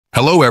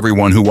Hello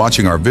everyone who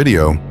watching our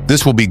video.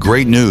 This will be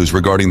great news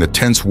regarding the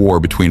tense war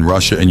between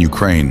Russia and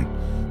Ukraine.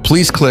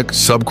 Please click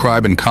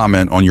subscribe and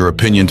comment on your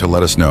opinion to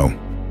let us know.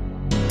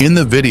 In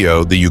the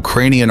video, the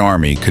Ukrainian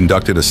army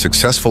conducted a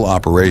successful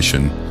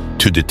operation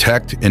to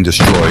detect and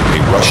destroy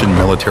a Russian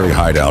military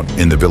hideout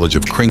in the village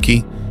of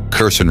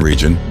Kherson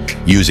region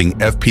using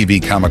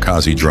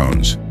FPV-kamikaze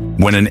drones.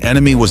 When an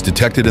enemy was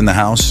detected in the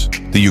house,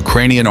 the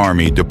Ukrainian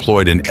army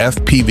deployed an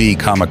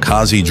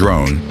FPV-kamikaze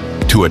drone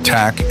to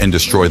attack and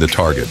destroy the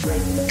target.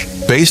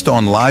 Based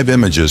on live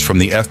images from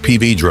the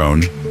FPV drone,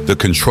 the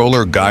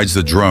controller guides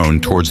the drone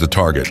towards the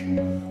target.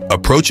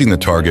 Approaching the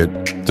target,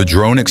 the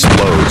drone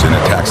explodes and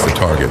attacks the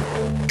target,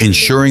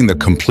 ensuring the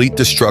complete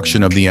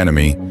destruction of the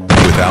enemy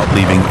without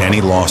leaving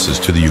any losses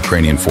to the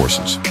Ukrainian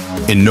forces.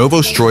 In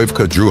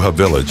Novostroyevka Druha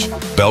village,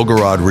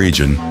 Belgorod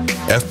region,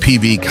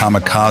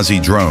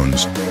 FPV-kamikaze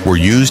drones were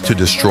used to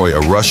destroy a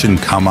Russian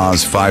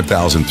KAMAZ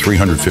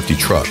 5350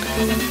 truck.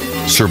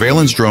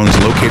 Surveillance drones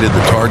located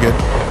the target,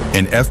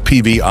 and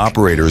FPV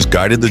operators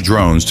guided the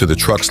drones to the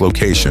truck's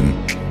location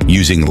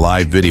using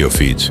live video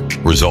feeds,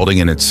 resulting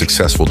in its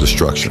successful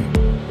destruction.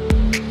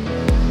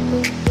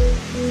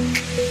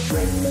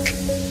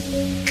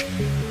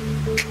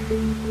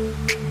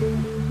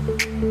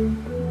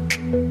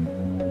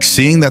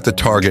 Seeing that the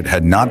target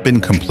had not been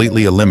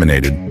completely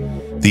eliminated,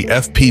 the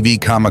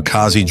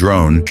FPV-kamikaze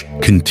drone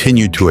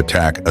continued to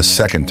attack a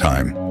second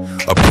time,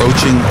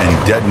 approaching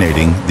and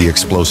detonating the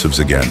explosives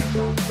again.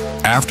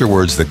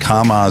 Afterwards, the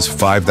KAMAZ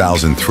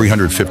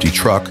 5350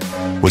 truck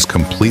was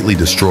completely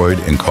destroyed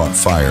and caught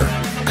fire,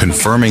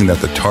 confirming that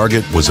the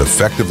target was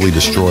effectively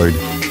destroyed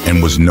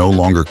and was no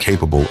longer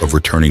capable of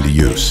returning to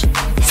use.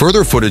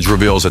 Further footage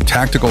reveals a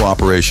tactical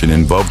operation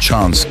in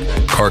Vovchansk,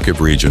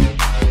 Kharkiv region,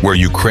 where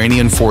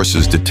Ukrainian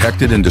forces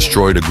detected and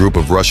destroyed a group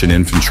of Russian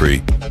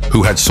infantry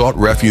who had sought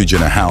refuge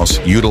in a house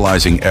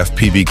utilizing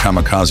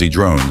FPV-kamikaze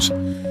drones.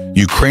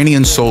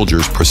 Ukrainian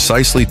soldiers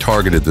precisely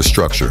targeted the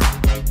structure.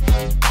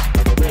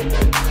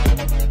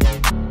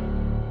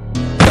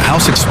 The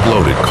house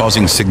exploded,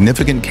 causing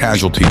significant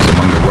casualties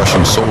among the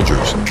Russian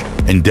soldiers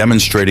and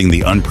demonstrating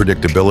the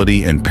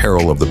unpredictability and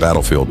peril of the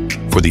battlefield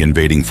for the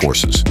invading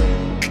forces.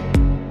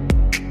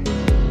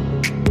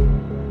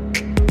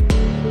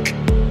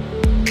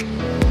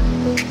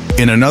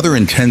 In another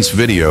intense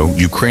video,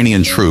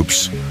 Ukrainian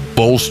troops,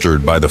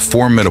 bolstered by the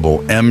formidable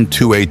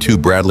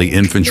M2A2 Bradley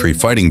infantry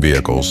fighting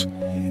vehicles,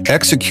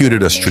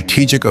 executed a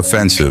strategic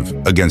offensive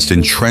against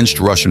entrenched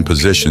Russian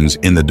positions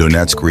in the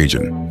Donetsk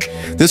region.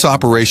 This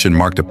operation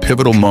marked a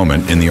pivotal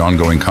moment in the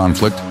ongoing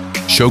conflict,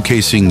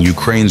 showcasing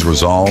Ukraine's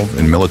resolve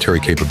and military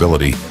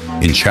capability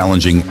in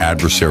challenging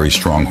adversary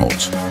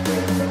strongholds.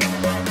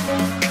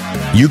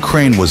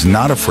 Ukraine was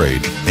not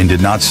afraid and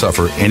did not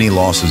suffer any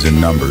losses in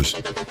numbers,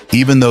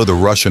 even though the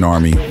Russian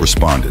army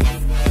responded.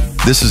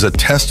 This is a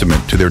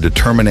testament to their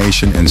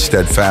determination and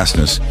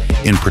steadfastness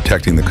in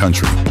protecting the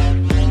country.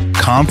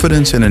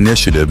 Confidence and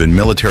initiative in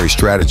military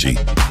strategy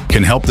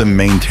can help them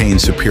maintain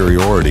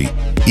superiority,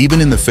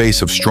 even in the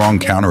face of strong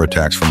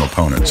counterattacks from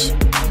opponents.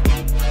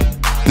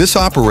 This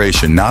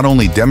operation not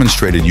only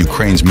demonstrated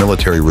Ukraine's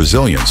military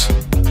resilience,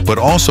 but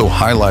also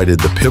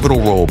highlighted the pivotal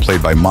role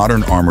played by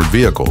modern armored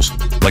vehicles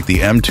like the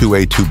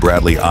M2A2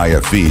 Bradley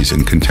IFVs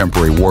in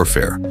contemporary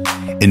warfare,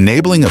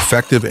 enabling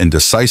effective and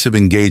decisive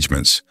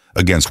engagements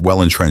against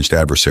well-entrenched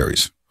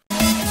adversaries.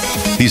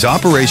 These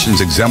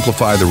operations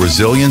exemplify the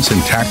resilience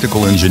and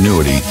tactical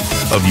ingenuity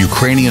of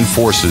Ukrainian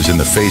forces in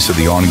the face of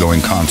the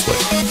ongoing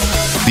conflict.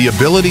 The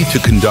ability to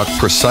conduct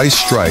precise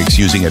strikes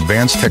using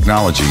advanced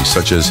technology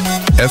such as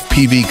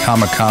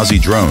FPV-kamikaze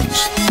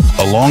drones,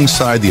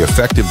 alongside the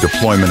effective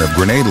deployment of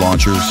grenade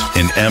launchers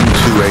and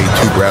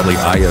M2A2 Bradley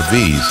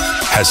IFVs,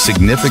 has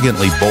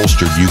significantly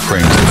bolstered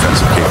Ukraine's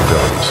defensive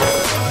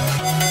capabilities.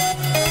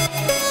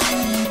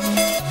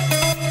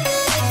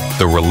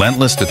 The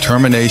relentless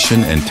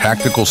determination and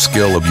tactical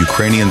skill of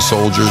Ukrainian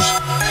soldiers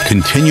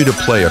continue to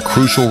play a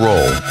crucial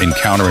role in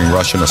countering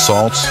Russian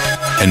assaults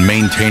and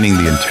maintaining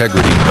the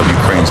integrity of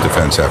Ukraine's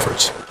defense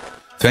efforts.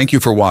 Thank you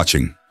for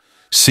watching.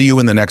 See you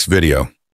in the next video.